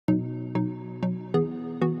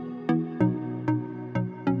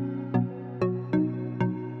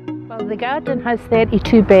The garden has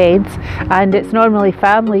 32 beds, and it's normally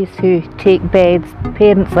families who take beds.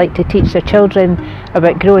 Parents like to teach their children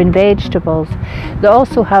about growing vegetables. They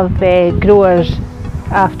also have growers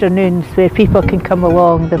afternoons where people can come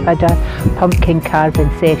along. They've had a pumpkin carving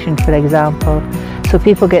session, for example, so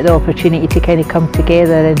people get the opportunity to kind of come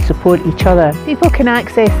together and support each other. People can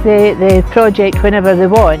access the project whenever they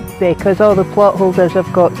want because all the plot holders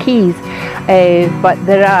have got keys, but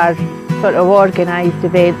there are sort of organised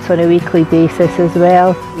events on a weekly basis as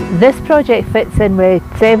well. This project fits in with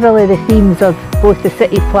several of the themes of both the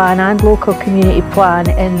city plan and local community plan,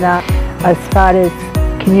 in that as far as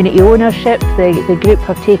community ownership, the group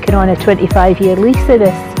have taken on a 25-year lease in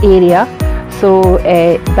this area, so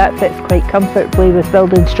that fits quite comfortably with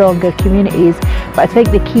building stronger communities. But I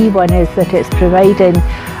think the key one is that it's providing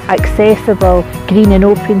accessible green and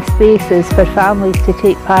open spaces for families to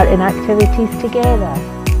take part in activities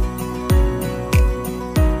together.